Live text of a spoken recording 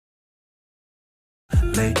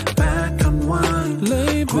Lay back, unwind.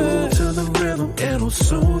 Groove to the rhythm, it'll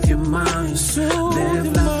soothe your mind.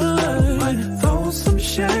 Live, laugh, light, throw some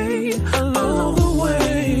shade along the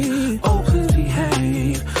way. Oh, please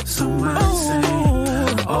behave. Some might say,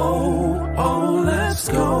 oh, let's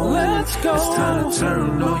go. It's time to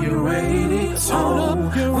turn on your radio.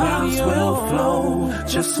 Rhymes will flow,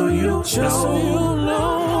 just so you know.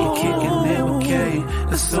 You're kicking it, okay?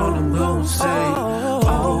 That's all I'm gonna say.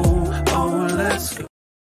 Oh, let's go.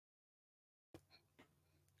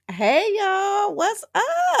 Hey y'all, what's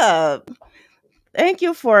up? Thank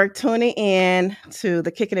you for tuning in to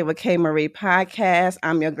the Kicking It with K Marie podcast.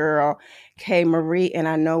 I'm your girl, K Marie, and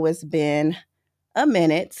I know it's been a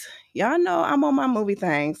minute. Y'all know I'm on my movie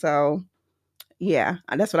thing, so yeah,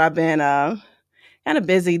 that's what I've been kind of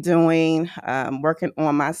busy doing, working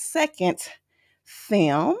on my second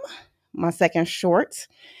film, my second short.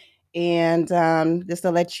 And just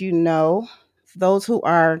to let you know, those who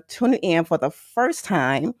are tuning in for the first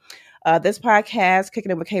time, this podcast,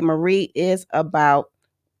 Kicking It with K Marie, is about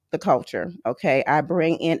the culture. Okay, I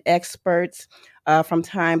bring in experts from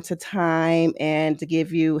time to time, and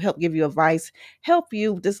to help give you advice, help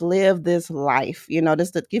you just live this life.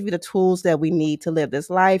 Just to give you the tools that we need to live this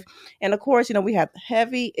life. And of course, we have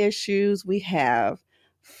heavy issues, we have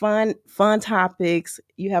fun topics.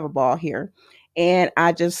 You have a ball here, and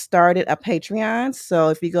I just started a Patreon. So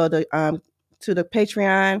if you go to the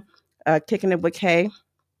Patreon, Kicking It with K,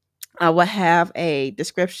 I will have a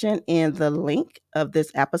description in the link of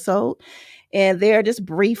this episode. And there, just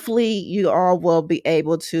briefly, you all will be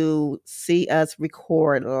able to see us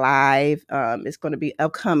record live. It's going to be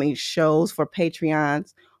upcoming shows for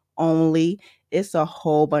Patreons only. It's a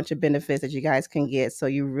whole bunch of benefits that you guys can get. So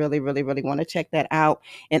you really, really, really want to check that out.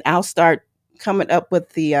 And I'll start coming up with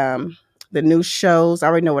the new shows. I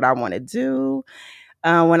already know what I want to do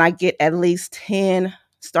when I get at least 10,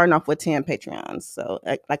 starting off with 10 Patreons. So,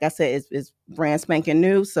 like I said, it's brand spanking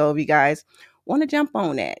new. So, if you guys want to jump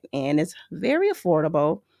on that, and it's very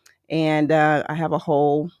affordable, and I have a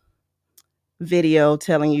whole video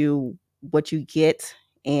telling you what you get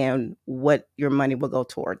and what your money will go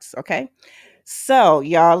towards. Okay. So,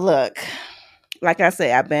 y'all, look, like I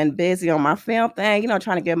said, I've been busy on my film thing,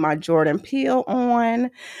 trying to get my Jordan Peele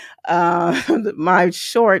on, my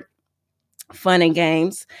short Fun and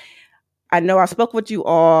Games. I know I spoke with you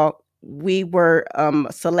all. We were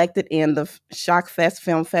selected in the Shock Fest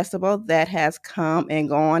Film Festival that has come and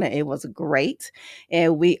gone, and it was great.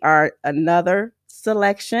 And we are another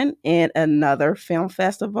selection in another film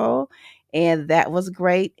festival, and that was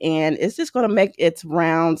great. And it's just going to make its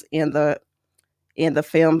rounds in the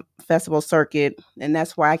film festival circuit, and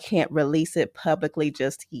that's why I can't release it publicly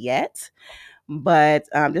just yet. But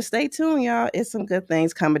just stay tuned, y'all. It's some good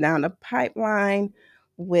things coming down the pipeline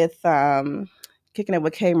with Kicking It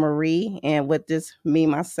with K Marie and with this me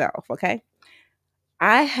myself. Okay,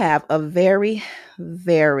 I have a very,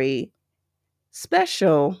 very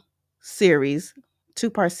special series,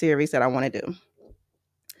 2-part series that I want to do.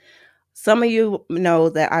 Some of you know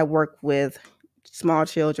that I work with small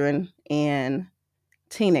children and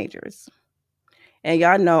teenagers, and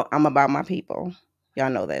y'all know I'm about my people.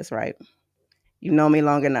 Y'all know this, right? You know me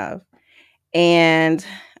long enough. And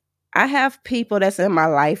I have people that's in my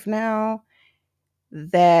life now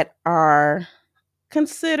that are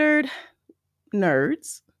considered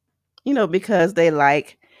nerds, because they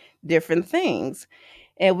like different things.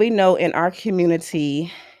 And we know in our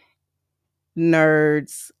community,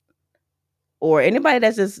 nerds or anybody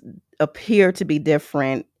that just appear to be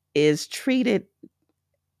different is treated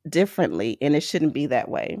differently, and it shouldn't be that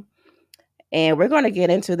way. And we're going to get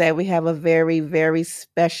into that. We have a very, very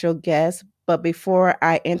special guest. But before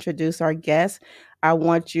I introduce our guest, I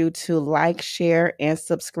want you to like, share, and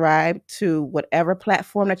subscribe to whatever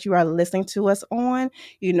platform that you are listening to us on.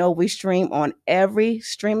 We stream on every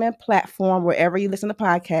streaming platform, wherever you listen to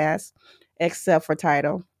podcasts, except for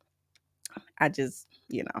Tidal. I just,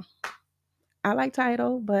 I like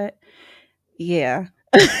Tidal, but yeah.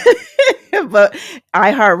 But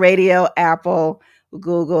iHeartRadio, Apple,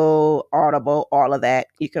 Google, Audible, all of that,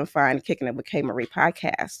 you can find Kicking It with K Marie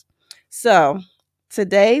podcast. So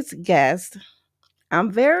today's guest, I'm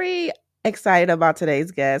very excited about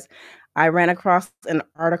today's guest. I ran across an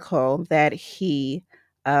article that he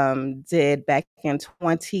did back in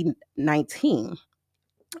 2019.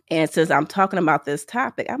 And since I'm talking about this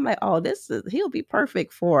topic, I'm like, oh, he'll be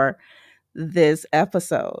perfect for this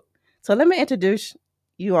episode. So let me introduce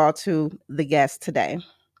you all to the guest today.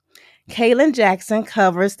 Kaylin Jackson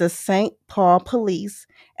covers the St. Paul Police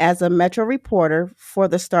as a Metro reporter for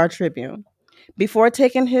the Star Tribune. Before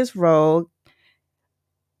taking his role,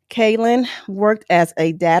 Kalen worked as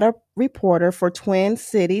a data reporter for Twin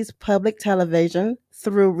Cities Public Television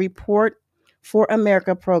through Report for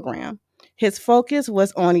America program. His focus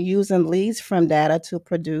was on using leads from data to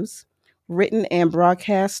produce written and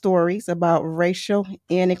broadcast stories about racial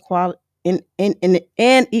inequality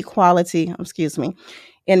inequality, excuse me,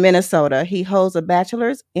 in Minnesota. He holds a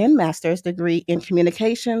bachelor's and master's degree in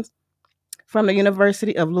communications from the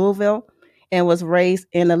University of Louisville and was raised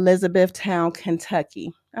in Elizabethtown,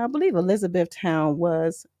 Kentucky. I believe Elizabethtown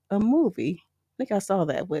was a movie. I think I saw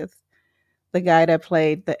that with the guy that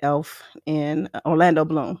played the elf in Orlando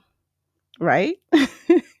Bloom, right?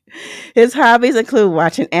 His hobbies include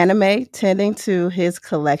watching anime, tending to his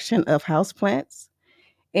collection of houseplants,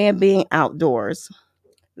 and being outdoors.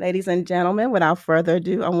 Ladies and gentlemen, without further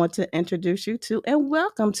ado, I want to introduce you to and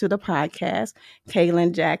welcome to the podcast,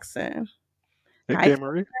 Kaylin Jackson. Hey, Hi. K.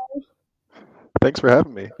 Marie. Thanks for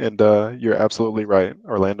having me. And you're absolutely right.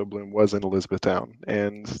 Orlando Bloom was in Elizabethtown,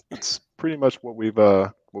 and it's pretty much what we've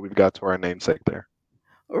got to our namesake there.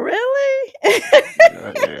 Really?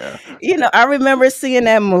 Yeah. I remember seeing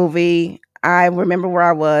that movie. I remember where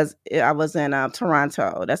I was. I was in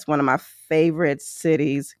Toronto. That's one of my favorite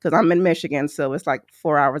cities because I'm in Michigan, so it's like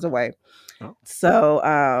 4 hours away. Oh.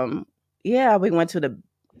 So, yeah, we went to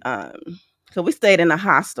so we stayed in a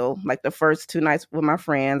hostel like the first 2 nights with my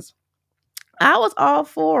friends. I was all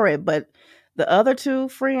for it, but the other two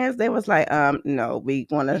friends, they was like, no, we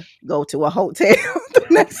want to go to a hotel the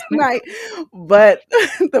next night. But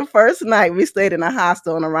the first night we stayed in a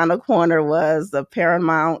hostel, and around the corner was the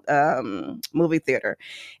Paramount movie theater.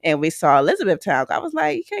 And we saw Elizabethtown. I was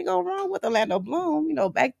like, you can't go wrong with Orlando Bloom.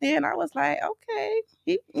 Back then I was like, okay,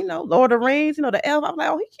 Lord of the Rings, the elf. I was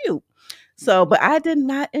like, oh, he cute. So, but I did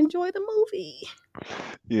not enjoy the movie.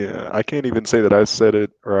 Yeah, I can't even say that I said it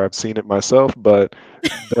or I've seen it myself, but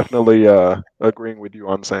definitely agreeing with you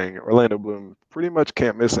on saying Orlando Bloom pretty much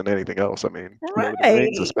can't miss in anything else. I mean, Lord of the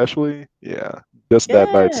Rings Right. especially, yeah, just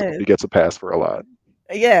that by itself, Yes. he gets a pass for a lot.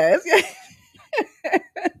 Yes.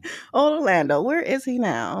 Oh, Orlando, where is he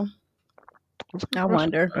now? That's a good I question.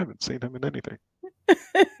 wonder. I haven't seen him in anything.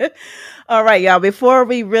 All right, y'all. Before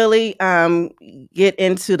we really get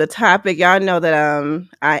into the topic, y'all know that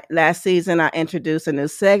I last season I introduced a new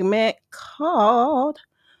segment called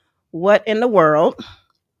 "What in the World."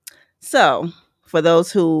 So, for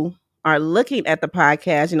those who are looking at the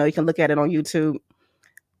podcast, you can look at it on YouTube.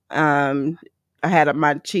 I had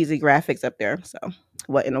my cheesy graphics up there. So,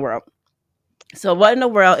 what in the world? So, what in the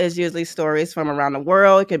world is usually stories from around the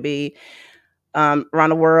world. It could be around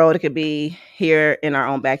the world. It could be here in our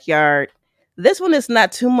own backyard. This one is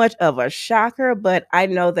not too much of a shocker, but I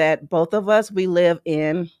know that both of us, we live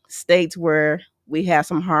in states where we have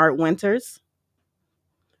some hard winters.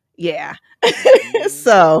 Yeah.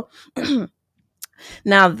 So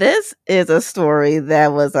now this is a story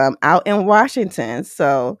that was out in Washington.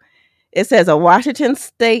 So it says a Washington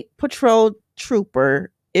State Patrol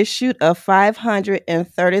trooper issued a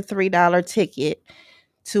 $533 ticket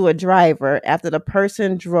to a driver after the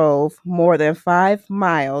person drove more than 5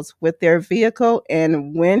 miles with their vehicle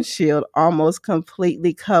and windshield almost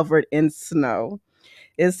completely covered in snow.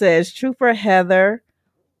 It says Trooper Heather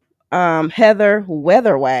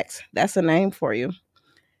Weatherwax, that's a name for you,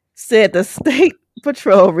 said the state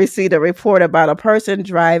patrol received a report about a person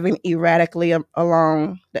driving erratically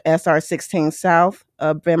along the SR 16 south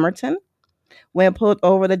of Bremerton. When pulled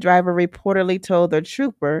over, the driver reportedly told the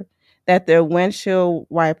trooper that their windshield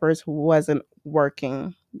wipers wasn't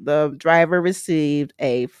working. The driver received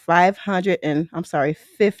a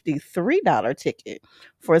 $53 ticket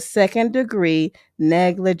for second degree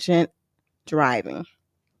negligent driving.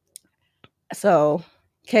 So,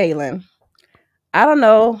 Kaylin, I don't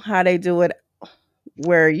know how they do it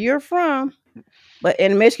where you're from, but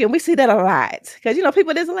in Michigan, we see that a lot because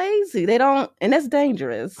people just lazy. They don't, and that's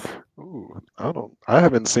dangerous. Ooh, I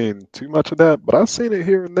haven't seen too much of that, but I've seen it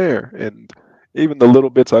here and there. And even the little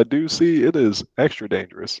bits I do see, it is extra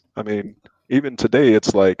dangerous. I mean, even today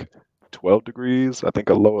it's like 12 degrees. I think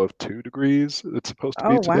a low of 2 degrees it's supposed to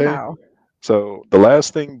be Oh, today. wow. So the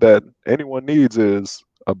last thing that anyone needs is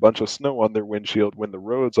a bunch of snow on their windshield when the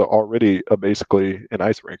roads are already basically an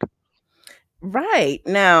ice rink. Right.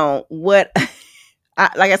 Now, what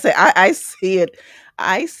like I said, I see it.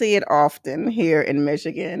 I see it often here in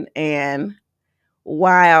Michigan, and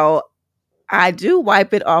while I do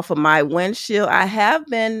wipe it off of my windshield, I have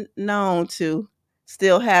been known to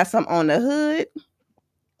still have some on the hood.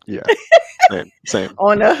 Yeah, same.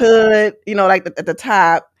 On the hood, like at the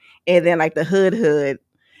top, and then like the hood,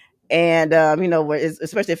 and where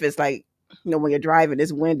especially if it's like when you're driving,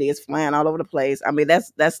 it's windy, it's flying all over the place. I mean,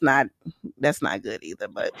 that's not good either.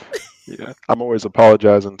 But Yeah, I'm always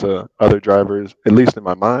apologizing to other drivers, at least in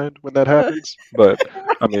my mind, when that happens. But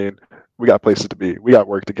I mean, we got places to be. We got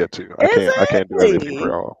work to get to. I can't do everything for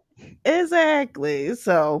exactly, all. exactly.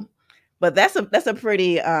 So, but that's a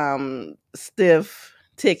pretty stiff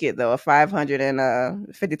ticket though, a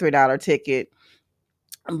 $553 ticket.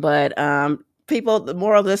 But people, the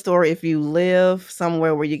moral of the story: if you live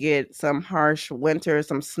somewhere where you get some harsh winter,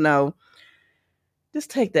 some snow, just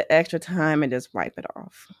take the extra time and just wipe it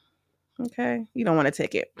off. Okay, you don't want a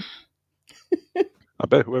ticket. I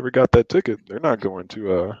bet whoever got that ticket, they're not gonna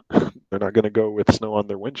go with snow on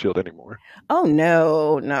their windshield anymore. Oh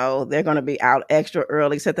no, no, they're gonna be out extra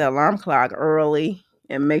early. Set the alarm clock early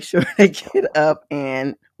and make sure they get up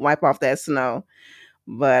and wipe off that snow.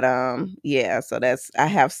 But yeah, so that's I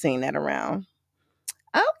have seen that around.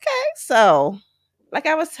 Okay, so like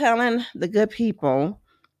I was telling the good people,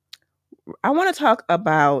 I want to talk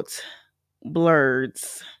about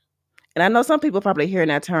blurs. And I know some people probably hearing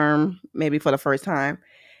that term maybe for the first time.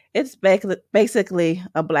 It's basically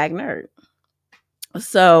a black nerd.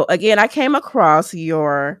 So again, I came across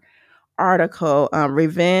your article,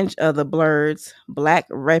 Revenge of the Blurs, Black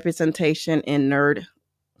Representation in Nerd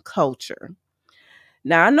Culture.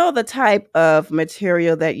 Now, I know the type of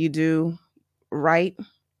material that you do write.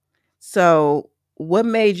 So, what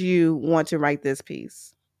made you want to write this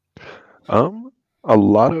piece? Um, a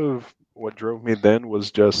lot of what drove me then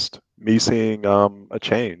was just me seeing a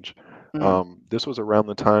change. Mm, This was around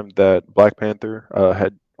the time that Black Panther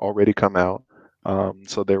had already come out.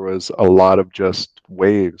 So there was a lot of just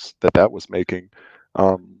waves that was making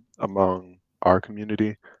among our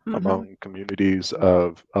community, mm-hmm, among communities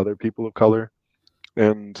of other people of color.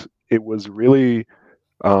 And it was really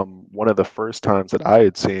one of the first times that I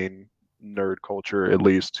had seen nerd culture, at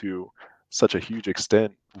least to such a huge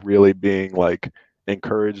extent, really being like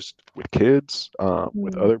encouraged with kids,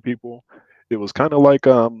 with mm. other people. It was kind of like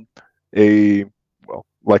a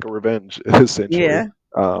like a revenge, essentially. Yeah.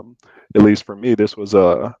 Um, at least for me, this was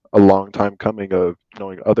a long time coming of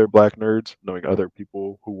knowing other black nerds, knowing other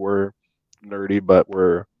people who were nerdy but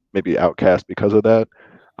were maybe outcast because of that,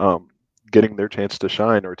 um, getting their chance to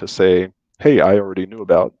shine or to say, hey, I already knew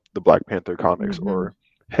about the Black Panther comics, Mm-hmm. or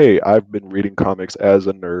hey, I've been reading comics as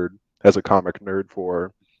a nerd, as a comic nerd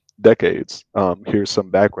for decades. Here's some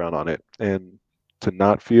background on it, and to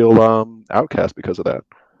not feel outcast because of that.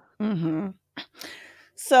 Mm-hmm.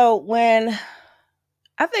 So, when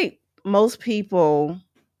I think most people,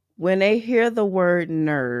 when they hear the word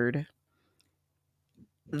nerd,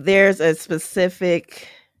 there's a specific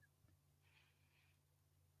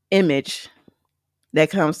image that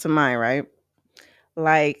comes to mind, right?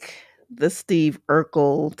 Like the Steve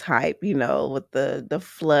Urkel type, with the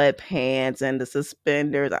flood pants and the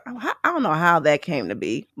suspenders. I don't know how that came to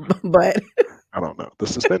be, but I don't know. The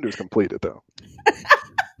suspenders completed though.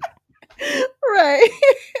 right.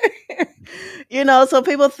 So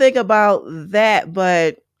people think about that,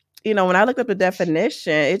 but when I looked up the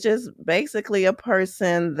definition, it's just basically a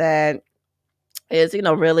person that is,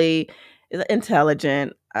 really is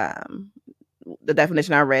intelligent. The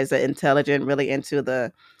definition I read is that intelligent, really into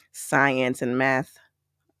the science and math.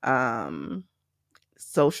 Um,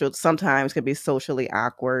 Social sometimes can be socially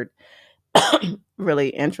awkward, really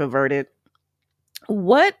introverted.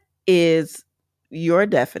 What is your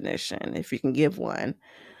definition, if you can give one,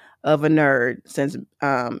 of a nerd? Since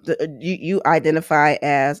you identify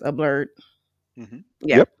as a blurred, yeah.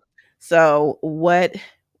 Yep. So, what?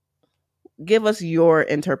 Give us your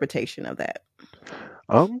interpretation of that.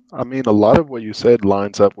 I mean, a lot of what you said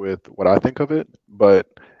lines up with what I think of it, but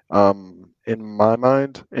in my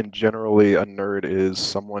mind, and generally, a nerd is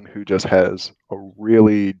someone who just has a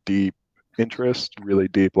really deep interest, really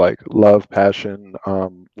deep, like love, passion,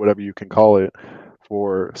 whatever you can call it,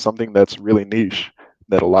 for something that's really niche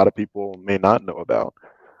that a lot of people may not know about.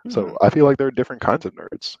 Hmm. So I feel like there are different kinds of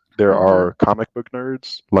nerds. There Hmm. are comic book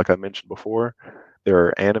nerds, like I mentioned before. There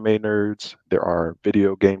are anime nerds. There are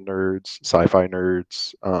video game nerds, sci-fi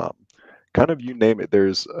nerds. Kind of you name it.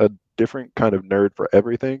 There's a different kind of nerd for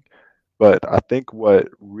everything. But I think what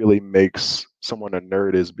really makes someone a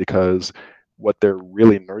nerd is because what they're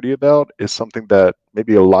really nerdy about is something that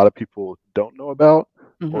maybe a lot of people don't know about,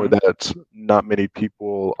 or Hmm. that not many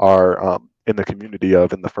people are in the community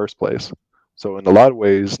of in the first place. So in a lot of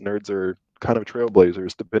ways, nerds are kind of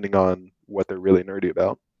trailblazers depending on what they're really nerdy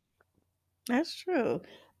about. That's true.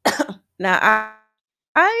 Now,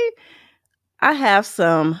 I I have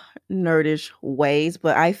some nerdish ways,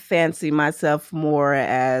 but I fancy myself more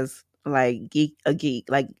as like geek.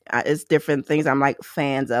 Like it's different things I'm like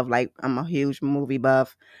fans of. Like I'm a huge movie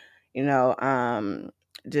buff, you know,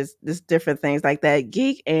 just different things like that.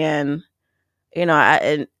 Geek and I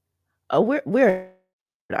and a weirdo.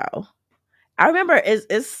 I remember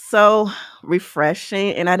it's so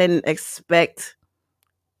refreshing, and I didn't expect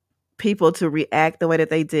people to react the way that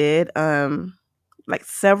they did. Like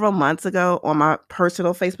several months ago on my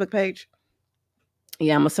personal Facebook page.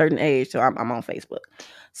 Yeah, I'm a certain age, so I'm on Facebook.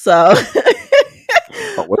 So,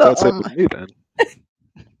 Oh, what's so that say with me then?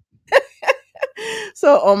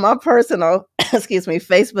 so on my personal, excuse me,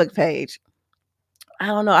 Facebook page, I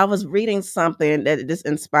don't know. I was reading something that just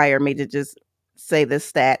inspired me to just say this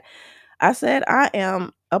stat. I said I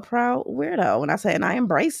am a proud weirdo, and I said, and I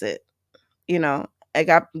embrace it. You know, I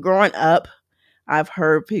got growing up. I've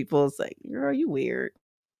heard people say, "Girl, you weird,"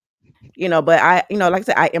 but like I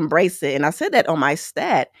said, I embrace it, and I said that on my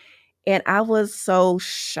stat. And I was so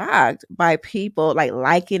shocked by people like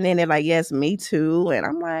liking it and like, yes, me too. And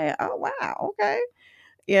I'm like, oh wow, okay.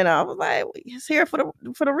 I was like, it's here for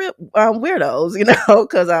the real weirdos,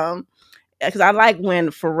 because I like when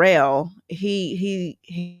Pharrell he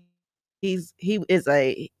is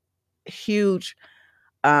a huge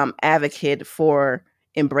advocate for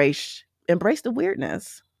embrace the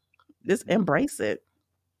weirdness, just embrace it.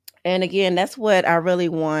 And again, that's what I really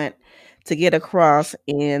want to get across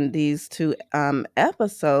in these two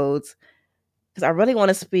episodes, because I really want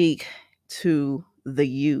to speak to the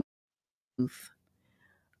youth.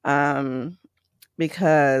 Um,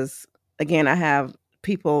 because again, I have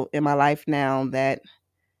people in my life now that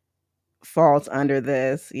falls under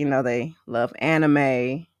this. They love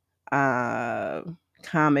anime, uh,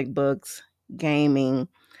 comic books, gaming,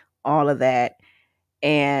 all of that.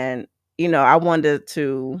 And I wanted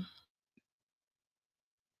to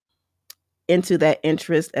into that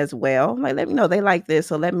interest as well. Like, let me know they like this,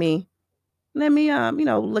 so let me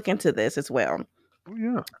look into this as well. Oh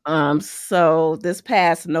yeah. So this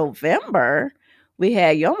past November, we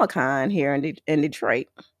had YomaCon here in Detroit,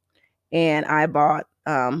 and I bought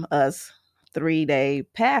us 3-day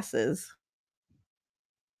passes.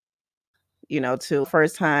 To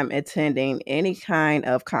first time attending any kind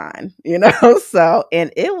of con. So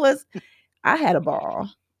and it was I had a ball.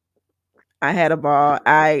 I had a ball.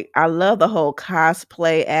 I love the whole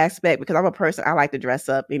cosplay aspect because I'm a person, I like to dress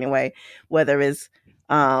up anyway, whether it's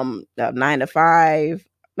 9 to 5,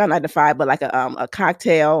 not 9 to 5, but like a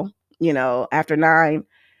cocktail, after 9,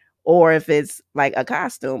 or if it's like a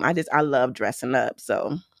costume. I love dressing up.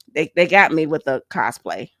 So they got me with the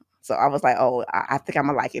cosplay. So I was like, oh, I think I'm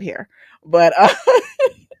gonna like it here. But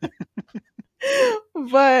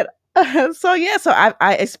but so yeah, so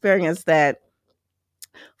I experienced that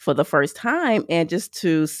for the first time, and just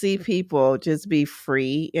to see people just be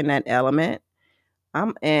free in that element.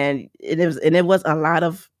 And it was a lot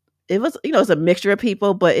of, it's a mixture of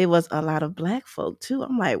people, but it was a lot of black folk too.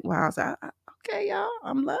 I'm like, wow. So okay, y'all,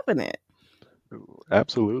 I'm loving it. Ooh,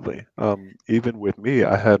 absolutely. Even with me,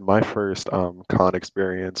 I had my first con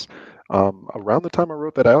experience around the time I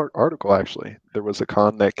wrote that article, actually. There was a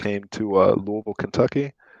con that came to Louisville,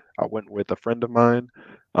 Kentucky. I went with a friend of mine.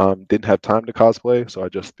 Didn't have time to cosplay, so I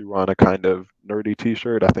just threw on a kind of nerdy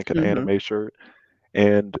t-shirt, I think an Hmm. anime shirt.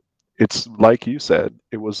 And it's like you said,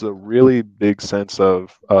 it was a really big sense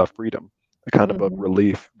of freedom, a kind of a Hmm.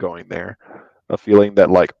 relief going there, a feeling that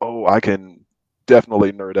like, oh, I can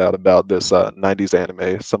definitely nerd out about this 90s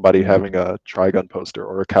anime, somebody having Hmm. a Trigun poster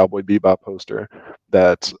or a Cowboy Bebop poster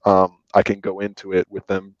that I can go into it with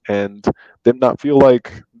them and them not feel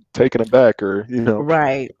like taken aback or,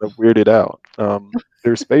 Right. weirded out.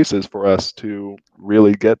 There's spaces for us to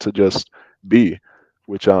really get to just be,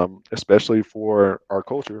 which especially for our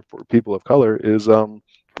culture, for people of color, is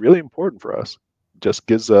really important for us. Just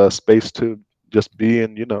gives space to just be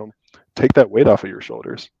and take that weight off of your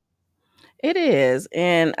shoulders. It is,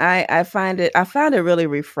 and I found it really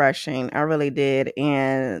refreshing. I really did.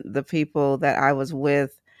 And the people that I was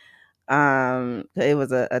with, it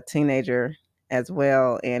was a teenager as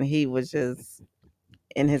well, and he was just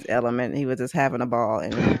in his element. He was just having a ball,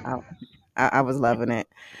 and I was loving it.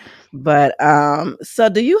 But so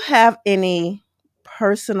do you have any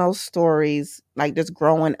personal stories, like just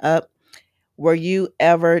growing up? Did you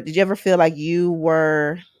ever feel like you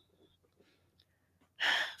were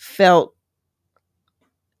felt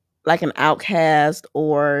like an outcast,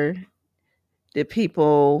 or did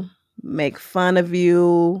people make fun of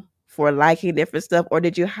you for liking different stuff, or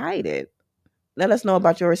did you hide it? Let us know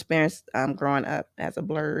about your experience growing up as a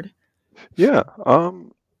blurred. Yeah.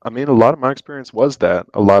 I mean, a lot of my experience was that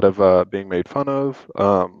a lot of being made fun of,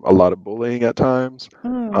 a lot of bullying at times.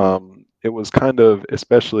 Mm. it was kind of,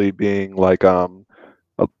 especially being like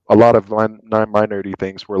a lot of my nerdy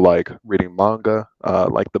things were like reading manga,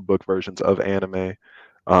 like the book versions of anime,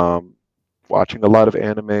 um, watching a lot of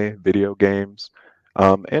anime, video games,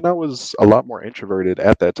 and I was a lot more introverted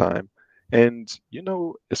at that time. And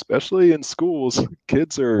especially in schools,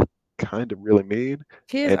 kids are kind of really mean,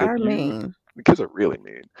 Kids and if are you mean. the kids are really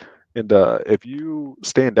mean, and if you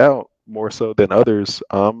stand out more so than others,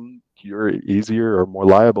 you're easier or more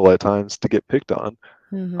liable at times to get picked on.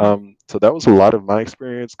 Hmm. So that was a lot of my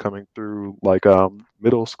experience coming through like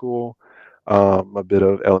middle school, a bit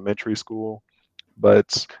of elementary school,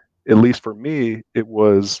 but at least for me,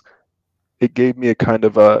 it gave me a kind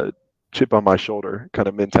of a chip on my shoulder kind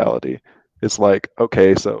of mentality. It's like,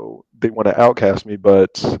 okay, so they want to outcast me,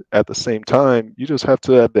 but at the same time, you just have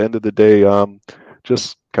to, at the end of the day,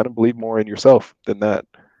 just kind of believe more in yourself than that.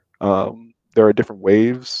 There are different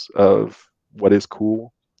waves of what is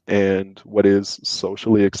cool and what is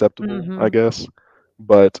socially acceptable, I Hmm. guess.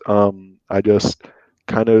 But I just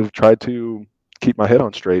kind of tried to keep my head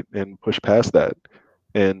on straight and push past that.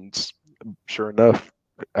 And sure enough,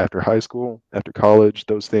 after high school, after college,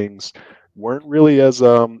 those things weren't really as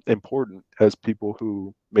important as people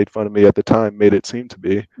who made fun of me at the time made it seem to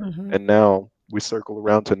be. Hmm. And now we circle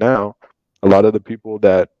around to now. A lot of the people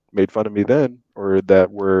that made fun of me then, or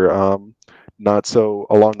that were not so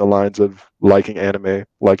along the lines of liking anime,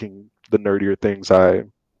 liking the nerdier things I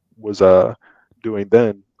was doing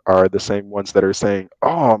then, are the same ones that are saying,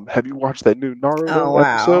 "Oh, have you watched that new Oh Naruto wow.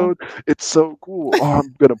 episode? It's so cool. Oh,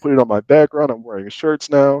 I'm gonna put it on my background. I'm wearing shirts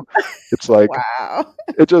now." It's like Wow.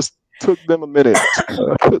 it just took them a minute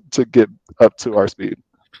to get up to our speed.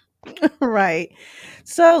 Right.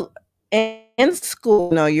 So in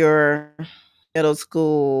school, your middle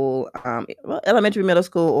school, well, elementary, middle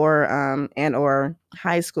school, or and or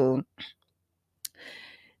high school,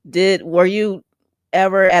 were you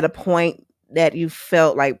ever at a point that you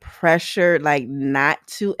felt like pressured, like not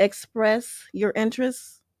to express your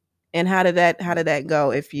interests? And how did that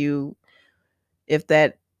go? If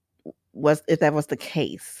that if that was the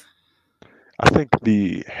case. I think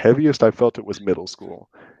the heaviest I felt it was middle school.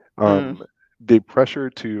 Mm, Um, the pressure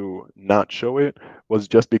to not show it was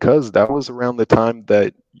just because that was around the time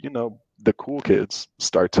that, the cool kids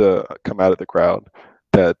start to come out of the crowd,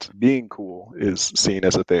 that being cool is seen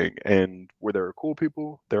as a thing. And where there are cool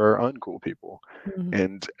people, there are uncool people. mhm.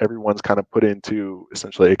 And everyone's kind of put into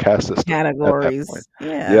essentially a caste system at that point. Categories.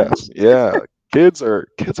 Yeah. Yes, yeah. Kids are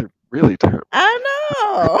really terrible. I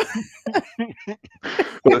know.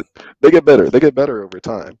 But they get better. They get better over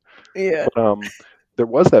time. Yeah. But there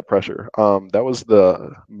was that pressure. That was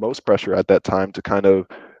the most pressure at that time to kind of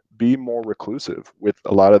be more reclusive with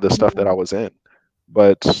a lot of the stuff that I Mhm. was in.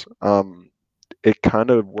 But it kind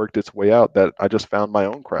of worked its way out that I just found my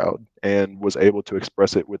own crowd and was able to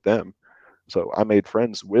express it with them. So I made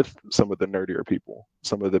friends with some of the nerdier people,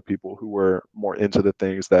 some of the people who were more into the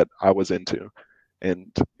things that I was into.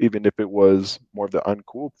 And even if it was more of the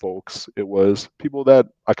uncool folks, it was people that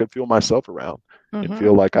I could feel myself around and Mhm.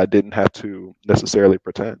 feel like I didn't have to necessarily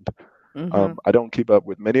pretend. Mhm. I don't keep up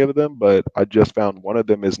with many of them, but I just found one of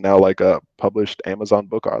them is now like a published Amazon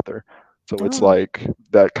book author. So it's Oh, like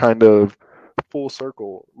that kind of full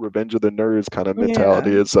circle Revenge of the Nerds kind of yeah.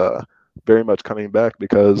 mentality is very much coming back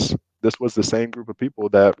because this was the same group of people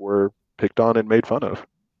that were picked on and made fun of.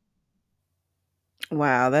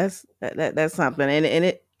 Wow, that's something, and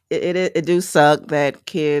it do suck that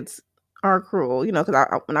kids are cruel.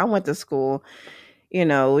 Because when I went to school,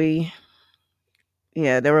 we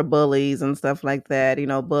there were bullies and stuff like that.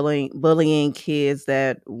 Bullying kids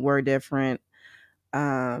that were different.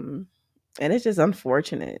 Um, and it's just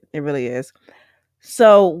unfortunate. It really is.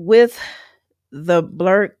 So with the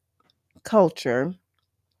blurt culture,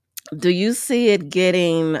 do you see it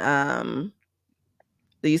getting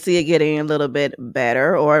do you see it getting a little bit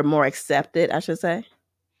better or more accepted, I should say?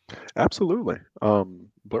 Absolutely.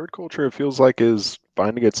 Blurred culture, it feels like, is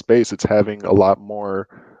finding its space. It's having a lot more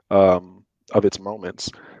of its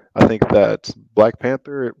moments. I think that Black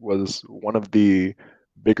Panther was one of the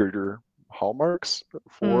bigger hallmarks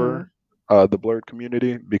Mm, for the blurred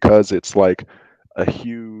community because it's like a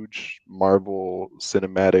huge Marvel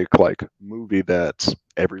cinematic like movie that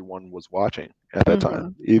everyone was watching at that time.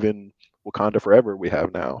 mhm. Even Wakanda Forever we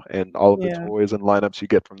have now, and all of the Yeah. toys and lineups you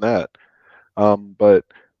get from that. But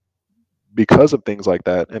because of things like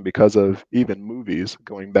that, and because of even movies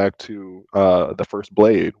going back to the first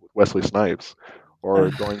Blade with Wesley Snipes,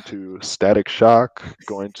 or Ugh, going to Static Shock,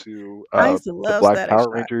 going to I used to the love Black Static Power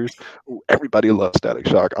Shock. Rangers. Ooh, everybody loves Static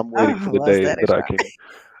Shock. Oh, I love Static Shock.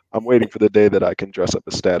 I'm waiting for the day that I can dress up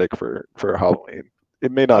as Static for Halloween.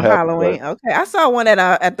 It may not of happen, but Halloween. Okay, I saw one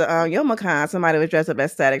at the YomaCon. Somebody was dressed up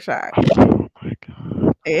as Static Shock. oh my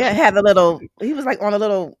god, It had the little. He was like on a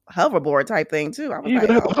little hoverboard type thing too. I was he even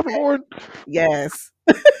like, had the okay, hoverboard. yes,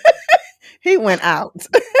 he went out.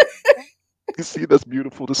 You see, that's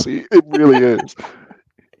beautiful to see. It really is.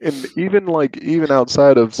 And even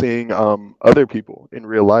outside of seeing other people in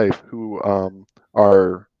real life who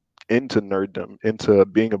are into nerddom, into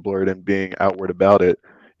being a blurred and being outward about it,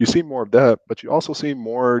 you see more of that, but you also see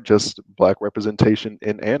more just black representation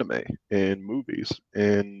in anime, in movies,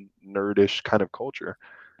 in nerdish kind of culture.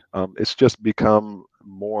 It's just become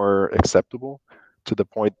more acceptable to the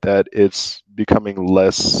point that it's becoming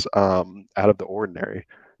less out of the ordinary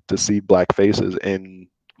to see black faces in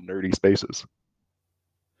nerdy spaces.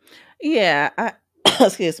 Yeah,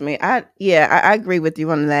 excuse me. I agree with you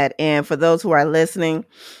on that. And for those who are listening,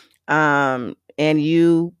 and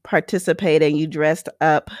you participated and you dressed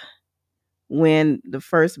up when the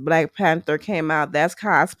first Black Panther came out, that's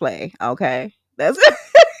cosplay. Okay, that's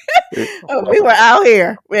It- we were out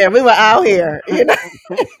here. Yeah, we were out here. You know,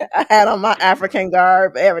 I had on my African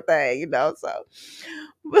garb, everything. You know, so.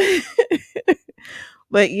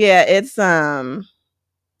 But yeah, it's I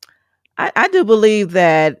do believe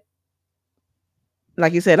that,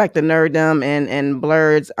 like you said, like the nerddom and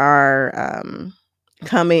blurs are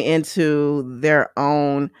coming into their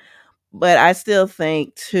own, but I still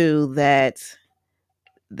think too that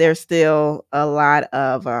there's still a lot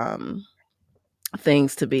of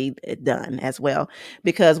things to be done as well.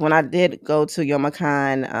 Because when I did go to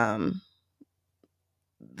YomaCon,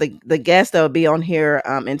 the guest that will be on here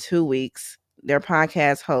in 2 weeks, their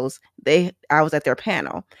podcast host, I was at their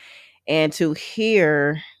panel, and to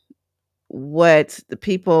hear what the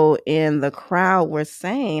people in the crowd were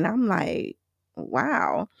saying, I'm like,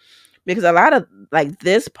 wow. Because a lot of like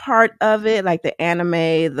this part of it, like the anime,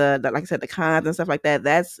 the like I said, the cons and stuff like that,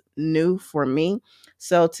 that's new for me.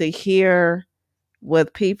 So to hear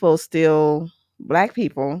what people still, black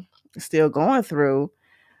people, still going through,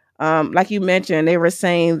 like you mentioned, they were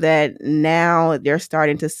saying that now they're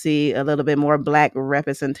starting to see a little bit more black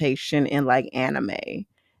representation in like anime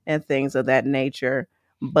and things of that nature.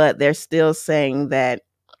 But they're still saying that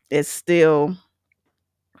it's still,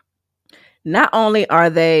 not only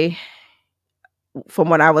are they, from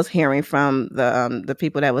what I was hearing from the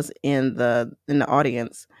people that was in the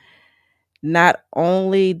audience, not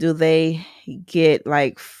only do they get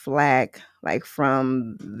like flack like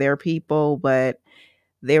from their people, but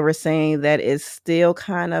they were saying that it's still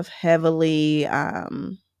kind of heavily uh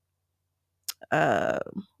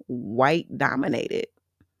white dominated.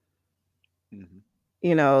 Mhm.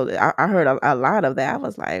 You know, I heard a lot of that. I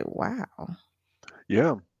was like, wow.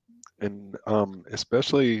 Yeah, and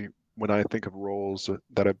especially when I think of roles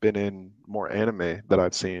that have been in more anime that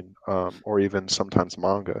I've seen, or even sometimes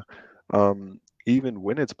manga, even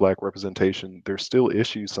when it's black representation, there's still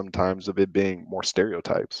issues sometimes of it being more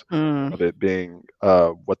stereotypes, Mm, of it being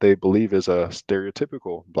what they believe is a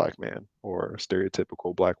stereotypical black man or a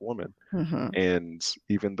stereotypical black woman, hmm. and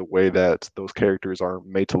even the way that those characters are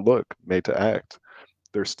made to look, made to act.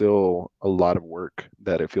 There's still a lot of work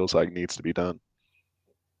that it feels like needs to be done.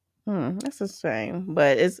 That's a shame,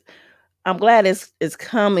 but I'm glad it's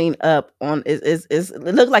coming up on. It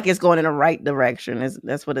looks like it's going in the right direction.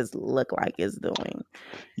 That's what it's look like it's doing.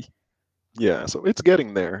 Yeah, so it's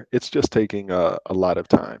getting there. It's just taking a lot of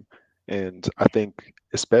time. And I think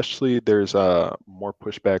especially there's more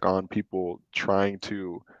pushback on people trying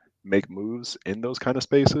to make moves in those kind of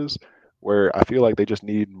spaces where I feel like they just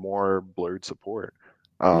need more blurred support.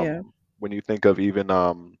 Yeah. When you think of even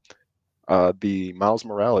the Miles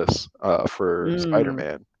Morales for Mm,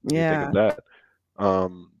 Spider-Man, when you think of yeah.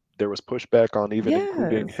 that, there was pushback on even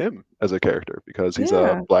including Yes. him as a character because he's a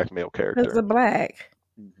Yeah. black male Because the character. black.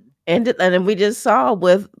 Mhm. And then we just saw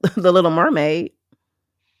with the Little Mermaid.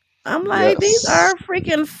 I'm like, these Yes, are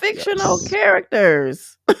freaking fictional yes.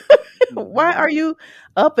 characters. Why Mhm. are you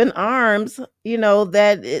up in arms? You know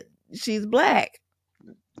that she's black.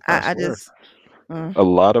 I I swear, just. Mm, a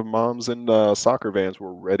lot of moms in soccer vans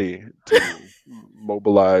were ready to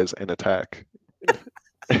mobilize and attack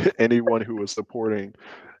anyone who was supporting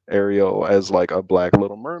Ariel as like a black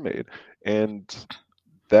Little Mermaid, and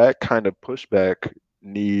that kind of pushback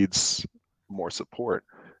needs more support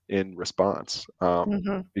in response.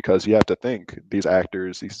 mhm. Because you have to think these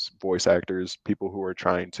actors, these voice actors, people who are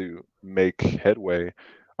trying to make headway,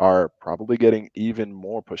 are probably getting even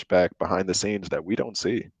more pushback behind the scenes that we don't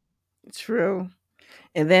see. True.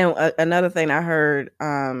 And then another thing I heard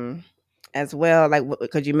as well, like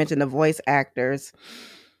because you mentioned the voice actors.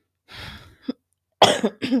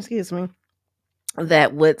 Excuse me.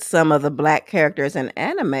 that with some of the black characters in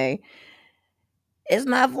anime, it's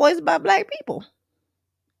not voiced by black people.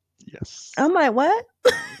 Yes. I'm like, what?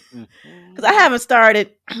 Because I Mhm. haven't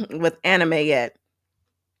started with anime yet.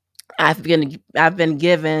 I've been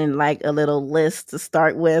given like a little list to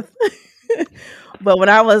start with. But when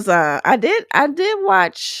I was I did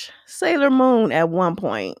watch Sailor Moon at one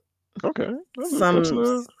point Okay, that's some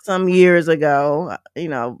some years ago,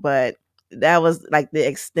 but that was like the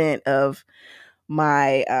extent of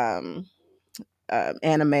my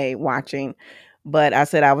anime watching. But I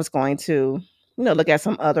said I was going to, look at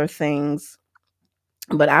some other things.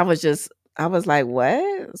 But I was like,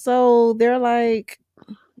 what? So they're like,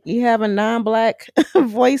 you have a non-black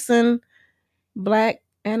voicing black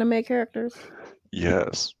anime characters?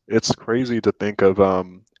 yes. It's crazy to think of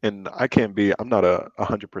and I'm not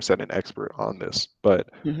 100% an expert on this, but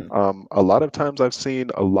Mhm. a lot of times I've seen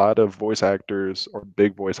a lot of voice actors or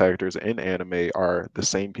big voice actors in anime are the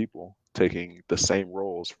same people taking the same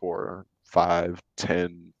roles for 5,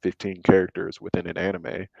 10, 15 characters within an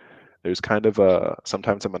anime. There's kind of a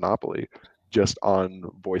sometimes a monopoly just on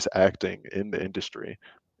voice acting in the industry,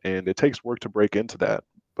 and it takes work to break into that.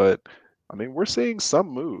 But I mean, we're seeing some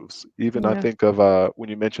moves. Even I Yeah. think of when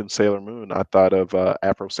you mentioned Sailor Moon, I thought of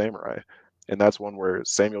Afro Samurai, and that's one where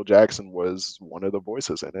Samuel Jackson was one of the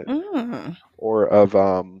voices in it, Mm. or of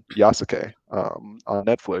Yasuke on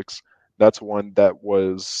Netflix. That's one that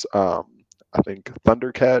was I think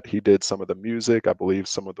Thundercat. He did some of the music, I believe,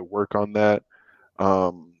 some of the work on that.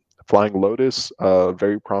 um, Flying Lotus, a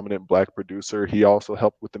very prominent black producer. He also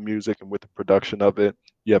helped with the music and with the production of it.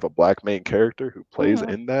 You have a black main character who plays Mhm.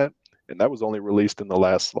 in that, and that was only released in the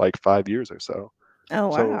last like 5 years or so. Oh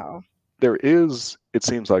So wow. there is, it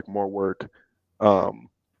seems like, more work, um,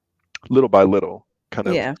 little by little, kind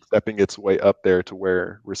of Yeah. stepping its way up there to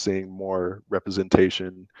where we're seeing more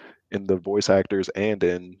representation in the voice actors and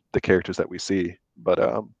in the characters that we see. But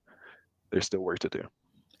there's still work to do.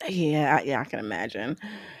 Yeah, I can imagine.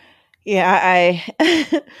 Yeah,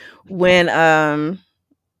 I when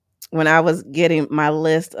I was getting my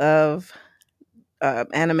list of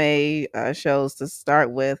anime shows to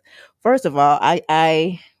start with, first of all,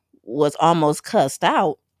 I was almost cussed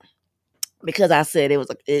out because I said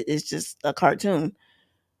it's just a cartoon.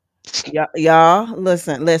 Y'all,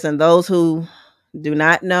 listen. Those who do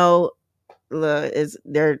not know, is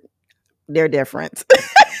they're different.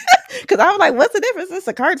 Because I was like, what's the difference? It's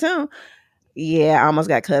a cartoon. Yeah, I almost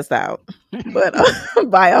got cussed out, but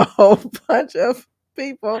by a whole bunch of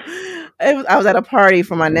people. I was at a party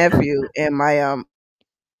for my nephew and my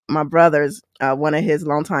brother's one of his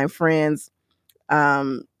longtime friends,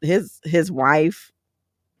 his wife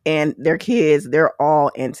and their kids. They're all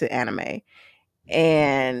into anime,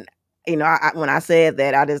 and when I said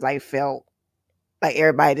that, I just like felt like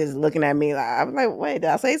everybody just looking at me. Like I was like, wait, did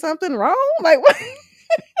I say something wrong? Like what?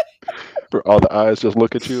 For all the eyes just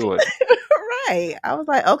look at you like, Right. I was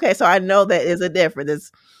like, okay, so I know that is a difference.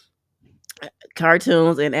 It's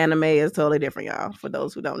cartoons and anime is totally different, y'all. For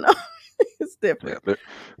those who don't know, it's yeah, different. I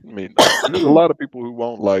mean, there's a lot of people who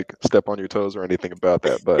won't like step on your toes or anything about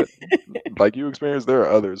that, but like you experience, there are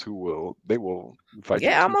others who will. They will fight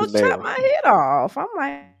you Yeah, I tooth and almost chopped nail. my head off. I'm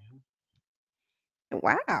like, wow, okay.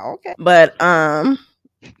 But but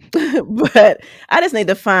I just need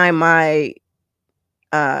to find my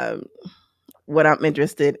um what I'm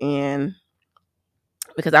interested in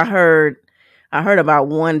because I heard about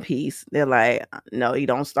One Piece. They're like, no, you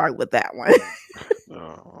don't start with that one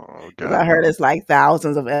Oh because God, I heard no. it's like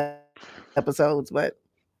thousands of episodes. But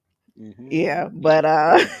yeah, but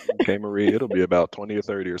Okay, Marie, it'll be about 20 or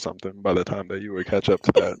 30 or something by the time that you would catch up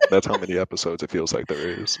to that. That's how many episodes it feels like there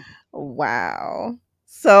is. wow.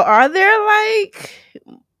 So are there like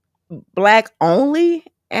black only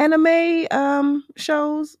anime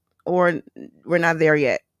shows or we're not there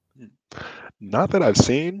yet? Not that I've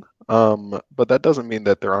seen, but that doesn't mean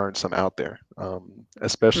that there aren't some out there,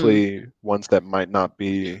 Mm, especially ones that might not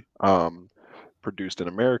be produced in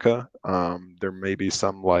America. There may be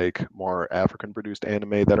some like more African produced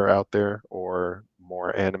anime that are out there, or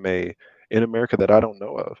more anime in America that I don't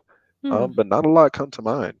know of. mm, But not a lot come to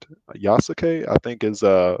mind. Yasuke, I think, is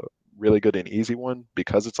a really good and easy one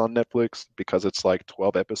because it's on Netflix, because it's like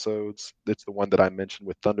 12 episodes. It's the one that I mentioned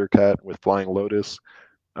with Thundercat, with Flying Lotus.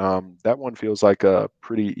 That one feels like a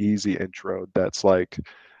pretty easy intro that's like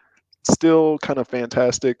still kind of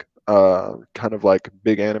fantastic, kind of like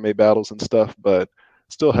big anime battles and stuff, but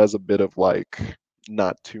still has a bit of like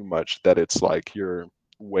not too much that it's like you're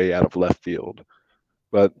way out of left field.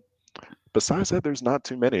 But besides that, there's not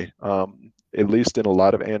too many. At least in a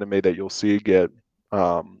lot of anime that you'll see get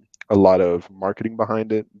a lot of marketing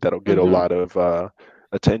behind it that'll get a Mm-hmm. lot of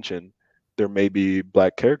attention. There may be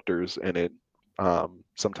black characters in it,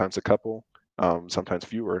 sometimes a couple, sometimes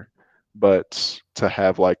fewer, but to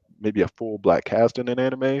have like maybe a full black cast in an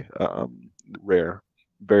anime, rare,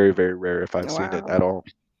 very, very rare if I've seen it Wow. at all.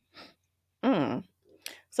 Mm.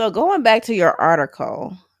 So going back to your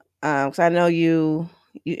article, because I know you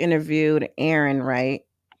interviewed Aaron, right?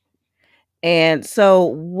 And so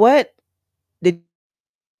what did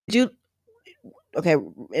you okay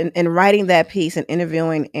in writing that piece and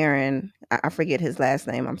interviewing Aaron? I forget his last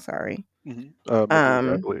name. I'm sorry.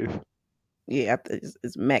 Magruder, I Um, believe. yeah,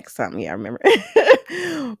 it's Max something. Yeah, I remember.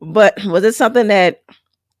 But was it something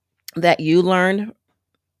that you learned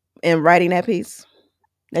in writing that piece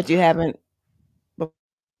that you haven't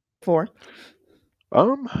before?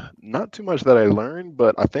 Um, Not too much that I learned,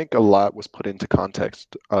 but I think a lot was put into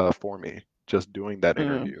context for me just doing that Mm,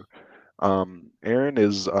 interview. Aaron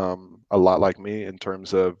is a lot like me in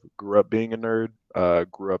terms of grew up being a nerd,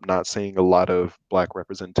 grew up not seeing a lot of black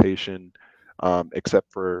representation,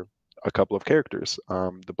 except for a couple of characters.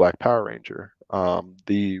 The Black Power Ranger,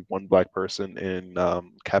 the one black person in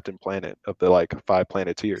Captain Planet of the like five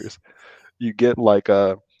Planeteers. You get like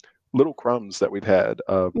little crumbs that we've had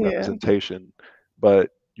of yeah. representation, but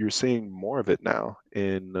you're seeing more of it now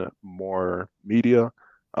in more media,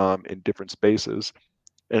 in different spaces.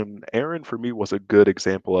 And Aaron, for me, was a good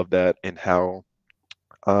example of that in how,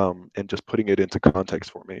 and just putting it into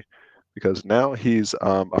context for me, because now he's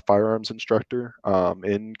a firearms instructor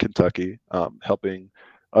in Kentucky, helping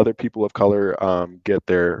other people of color get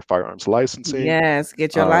their firearms licensing. Yes,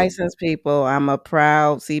 get your Um, license, people. I'm a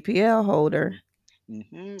proud CPL holder.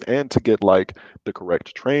 And to get like the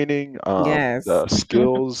correct training, Yes. the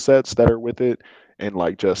skills sets that are with it, and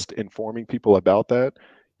like just informing people about that.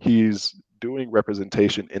 He's doing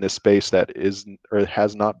representation in a space that is or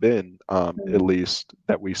has not been, at least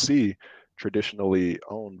that we see, traditionally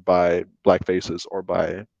owned by black faces or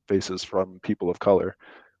by faces from people of color.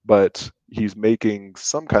 But he's making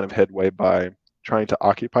some kind of headway by trying to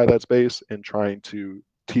occupy that space and trying to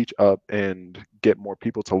teach up and get more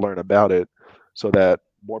people to learn about it so that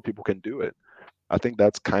more people can do it. I think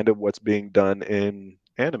that's kind of what's being done in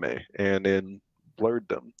anime and in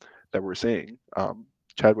blurreddom that we're seeing.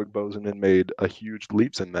 Chadwick Boseman made a huge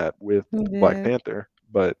leaps in that with He Black did. Panther,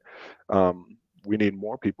 but we need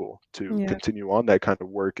more people to Yeah, continue on that kind of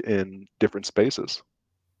work in different spaces.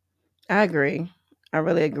 I agree. I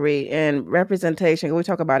really agree. And representation, we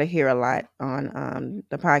talk about it here a lot on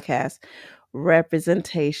the podcast.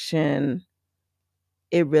 Representation,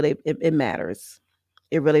 it matters.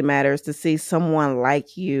 It really matters to see someone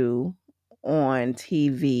like you on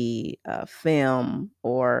TV, film,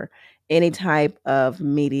 or any type of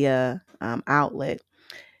media outlet.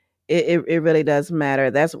 It really does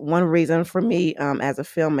matter. That's one reason for me as a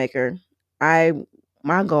filmmaker. I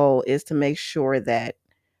My goal is to make sure that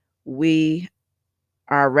we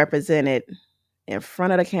are represented in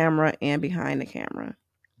front of the camera and behind the camera.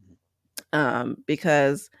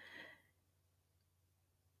 Because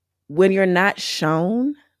when you're not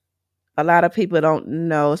shown, a lot of people don't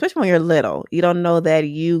know, especially when you're little, you don't know that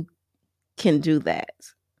you can do that.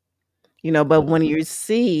 But when you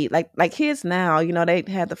see like kids now, they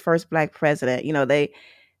had the first black president, they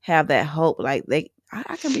have that hope like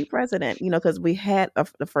I can be president, because we had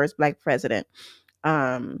the first black president.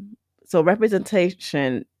 So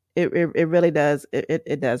representation, it really does,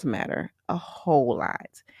 it does matter a whole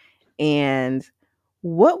lot. And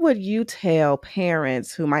what would you tell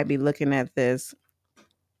parents who might be looking at this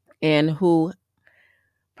and who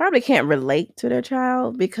probably can't relate to their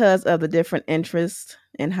child because of the different interests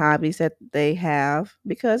and hobbies that they have,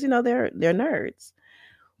 because they're nerds?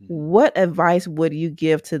 What advice would you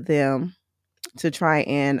give to them to try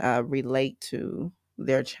and relate to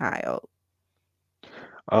their child?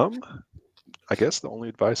 Um, I guess the only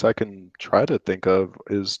advice I can try to think of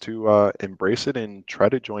is to embrace it and try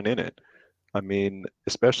to join in it. I mean,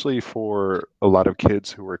 especially for a lot of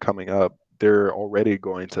kids who are coming up, they're already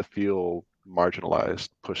going to feel marginalized,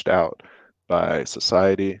 pushed out by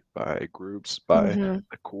society, by groups, by Mhm.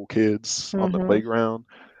 the cool kids on the Mhm. playground.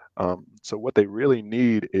 So what they really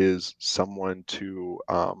need is someone to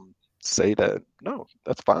say that, no,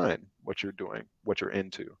 that's fine, what you're doing, what you're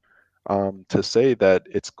into. To say that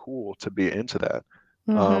it's cool to be into that,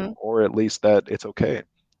 Mhm. or at least that it's okay.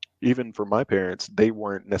 Even for my parents, they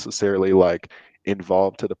weren't necessarily like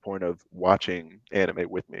involved to the point of watching anime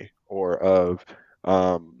with me or of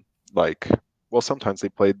um like well, sometimes they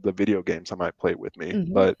played the video games I might play with me,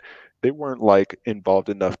 Mhm. but they weren't like involved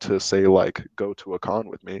enough to say like go to a con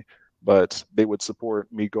with me. but they would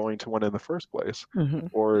support me going to one in the first place. Hmm.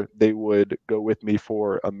 Or they would go with me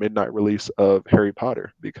for a midnight release of Harry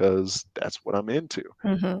Potter because that's what I'm into.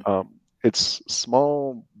 Hmm. It's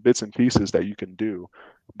small bits and pieces that you can do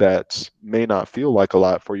that may not feel like a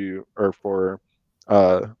lot for you or for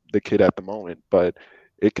the kid at the moment, but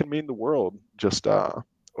it can mean the world just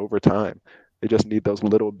over time. They just need those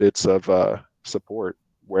little bits of support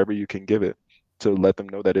wherever you can give it to let them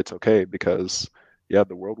know that it's okay because, yeah,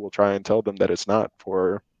 the world will try and tell them that it's not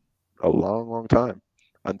for a long, long time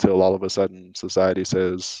until all of a sudden society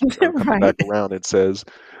says, or comes back Right. around and says,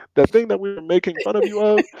 that thing that we were making fun of you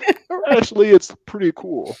of, actually, it's pretty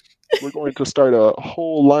cool. We're going to start a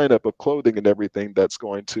whole lineup of clothing and everything that's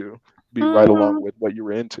going to be right along Hmm. with what you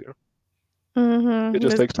were into. It Hmm.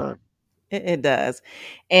 just takes time. It does.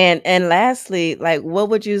 And lastly, like what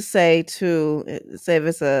would you say to say if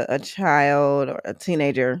it's a child or a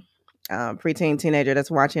teenager, preteen teenager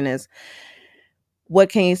that's watching this, what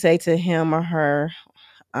can you say to him or her?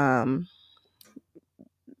 Um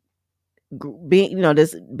being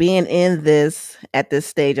this being in this at this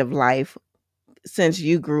stage of life since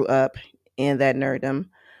you grew up in that nerddom,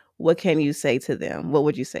 what can you say to them? What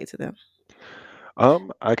would you say to them?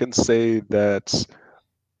 I can say that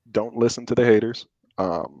don't listen to the haters.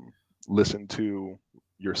 Um, Listen to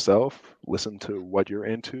yourself, listen to what you're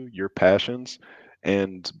into, your passions,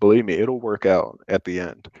 and believe me, it'll work out at the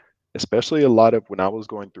end. Especially a lot of when I was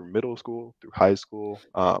going through middle school, through high school,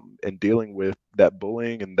 and dealing with that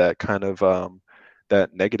bullying and that kind of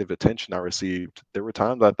that negative attention I received, there were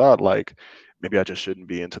times I thought like maybe I just shouldn't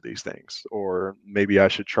be into these things, or maybe I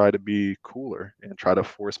should try to be cooler and try to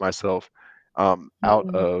force myself out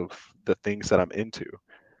Mm-hmm. of the things that I'm into.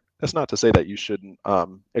 That's not to say that you shouldn't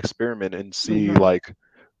experiment and see Mm-hmm. like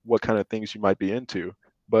what kind of things you might be into,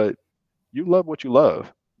 but you love what you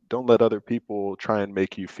love. Don't let other people try and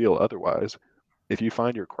make you feel otherwise. If you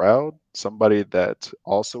find your crowd, somebody that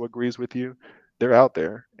also agrees with you, they're out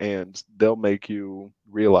there and they'll make you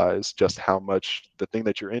realize just how much the thing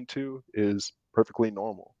that you're into is perfectly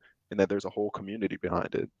normal and that there's a whole community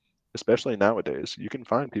behind it. Especially nowadays, you can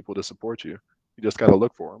find people to support you. You just got to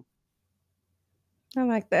look for them. I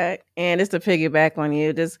like that. And just to piggyback on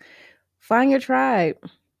you, just find your tribe.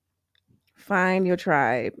 Find your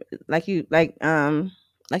tribe. Like you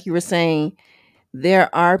were saying,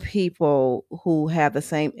 there are people who have the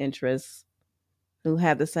same interests, who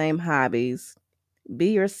have the same hobbies.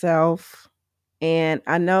 Be yourself. And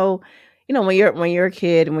I know, when you're a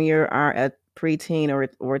kid, when you're a preteen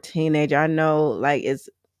or teenager, I know like it's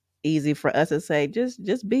easy for us to say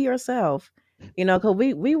just be yourself. Because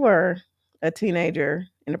we were a teenager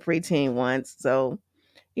and a preteen once, so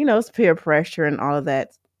it's peer pressure and all of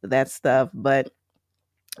that stuff. But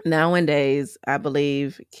nowadays, I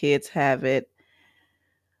believe kids have it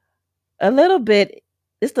a little bit,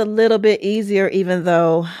 just a little bit easier, even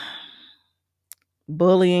though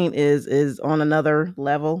bullying is on another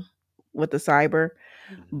level with the cyber.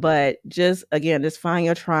 Mhm. But just again, just find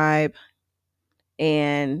your tribe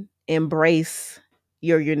and embrace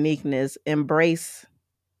your uniqueness, embrace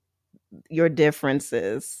your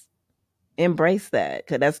differences, embrace that,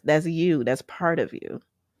 because that's you, that's part of you.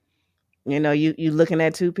 You looking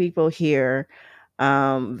at two people here,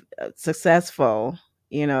 successful.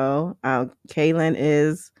 Kaylin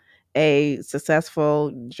is a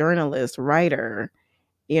successful journalist, writer.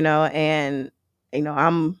 And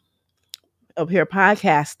I'm up here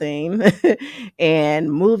podcasting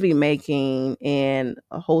and movie making and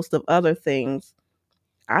a host of other things.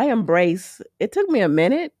 I embrace. It took me a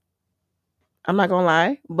minute, I'm not gonna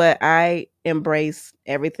lie, but I embrace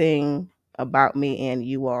everything about me, and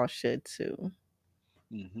you all should too.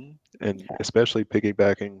 And especially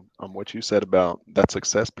piggybacking on what you said about that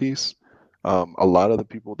success piece, a lot of the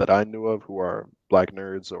people that I knew of who are black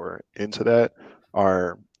nerds or into that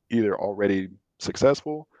are either already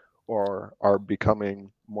successful or are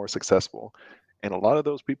becoming more successful. And a lot of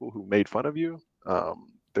those people who made fun of you,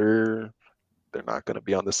 they're not going to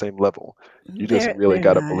be on the same level. You just really They're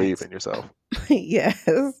got to not. believe in yourself.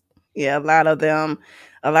 Yes. Yeah, a lot of them,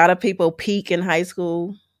 a lot of people peak in high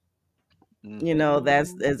school.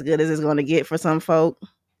 That's Hmm. as good as it's going to get for some folk.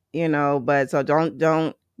 But so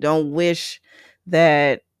don't wish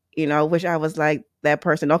that, wish I was like that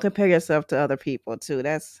person. Don't compare yourself to other people too.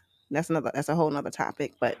 That's a whole nother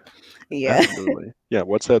topic, but yeah. Absolutely. Yeah,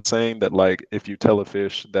 what's that saying that like if you tell a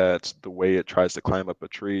fish that the way it tries to climb up a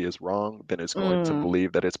tree is wrong, then it's going to Mm,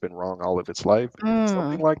 believe that it's been wrong all of its life?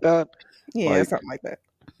 Something mm, like that. yeah, Like, something like that.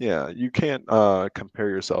 yeah, you can't compare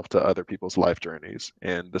yourself to other people's life journeys.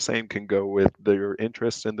 And the same can go with their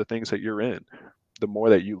interests and the things that you're in. the more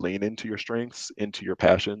that you lean into your strengths, into your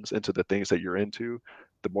passions, into the things that you're into,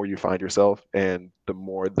 the more you find yourself, and the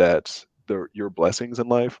more that your blessings in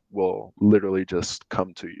life will literally just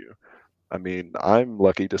come to you. I mean, I'm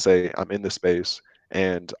lucky to say I'm in this space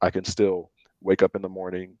and I can still wake up in the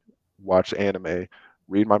morning, watch anime,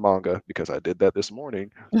 read my manga because I did that this morning,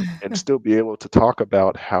 and still be able to talk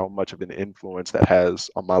about how much of an influence that has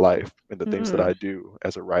on my life and the things that I do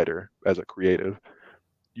as a writer, as a creative.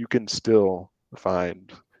 You can still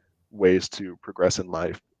find ways to progress in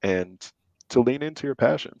life and to lean into your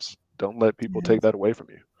passions. Don't let people take that away from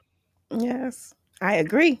you. Yes, I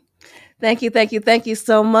agree. Thank you, thank you, thank you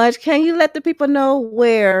so much. Can you let the people know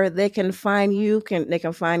where they can find you? They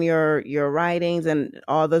can find your writings and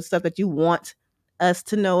all the stuff that you want us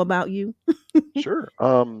to know about you? Sure.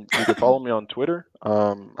 You can follow me on Twitter.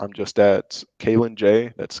 I'm just at Kayland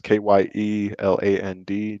J. That's KYELAND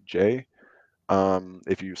J.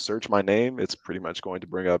 If you search my name, it's pretty much going to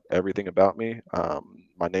bring up everything about me.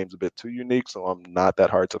 My name's a bit too unique, so I'm not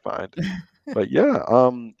that hard to find. But yeah,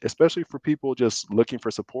 especially for people just looking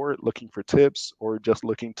for support, looking for tips, or just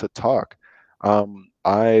looking to talk, I'm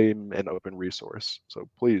an open resource. So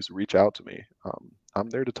please reach out to me.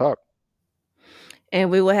 I'm there to talk. And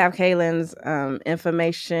we will have Kayland's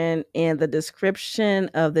information in the description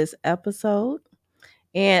of this episode.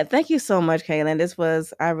 And thank you so much,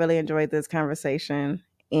 Kayland. I really enjoyed this conversation.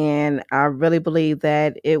 And I really believe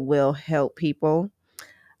that it will help people.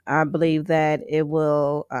 I believe that it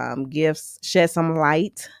will shed some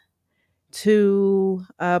light to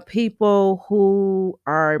people who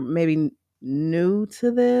are maybe new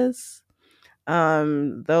to this.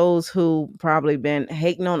 Those who probably been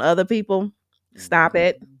hating on other people, stop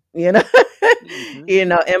it.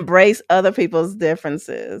 Embrace other people's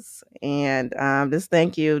differences. And just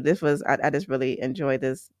thank you. I just really enjoyed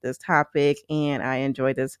this topic, and I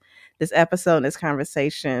enjoyed this episode, this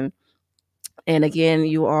conversation. And again,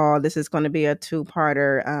 you all, this is going to be a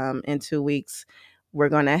 2-parter. In 2 weeks, we're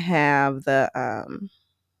going to have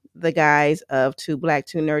the guys of Too Black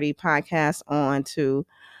Too Nerdy podcast on to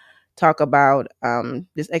talk about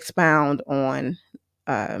just expound on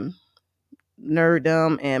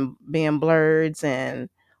nerddom and being blurs and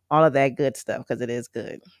all of that good stuff, because it is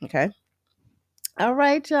good. Okay. All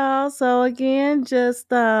right, y'all. So again,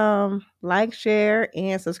 just like, share,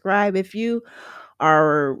 and subscribe if you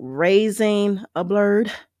are raising a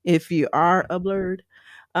blurred. If you are a blurred,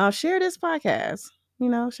 share this podcast.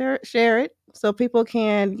 Share it so people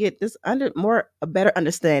can get this a better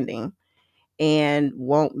understanding and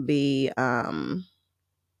won't be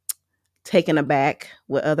taken aback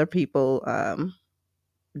with other people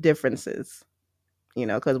differences.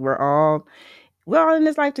 Because we're all in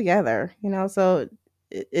this life together. So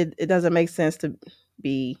it doesn't make sense to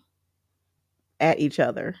be at each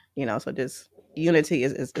other. So just unity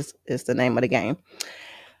is the name of the game.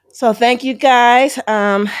 So thank you, guys.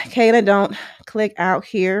 Kayla, don't click out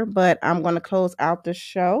here, but I'm going to close out the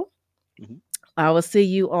show. Mm-hmm. I will see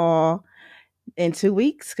you all in 2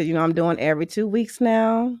 weeks, because I'm doing every 2 weeks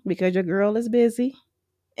now because your girl is busy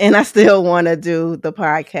and I still want to do the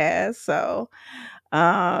podcast. So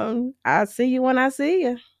I'll see you when I see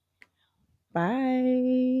you.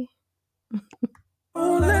 Bye.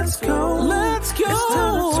 Oh, let's go. Let's go. It's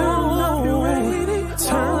time to turn up your radio.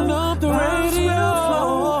 Turn up the radio.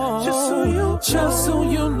 Just so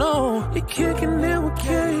you know, you're kicking it with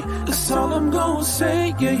K. That's all I'm gonna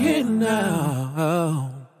say. You're here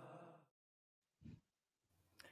now.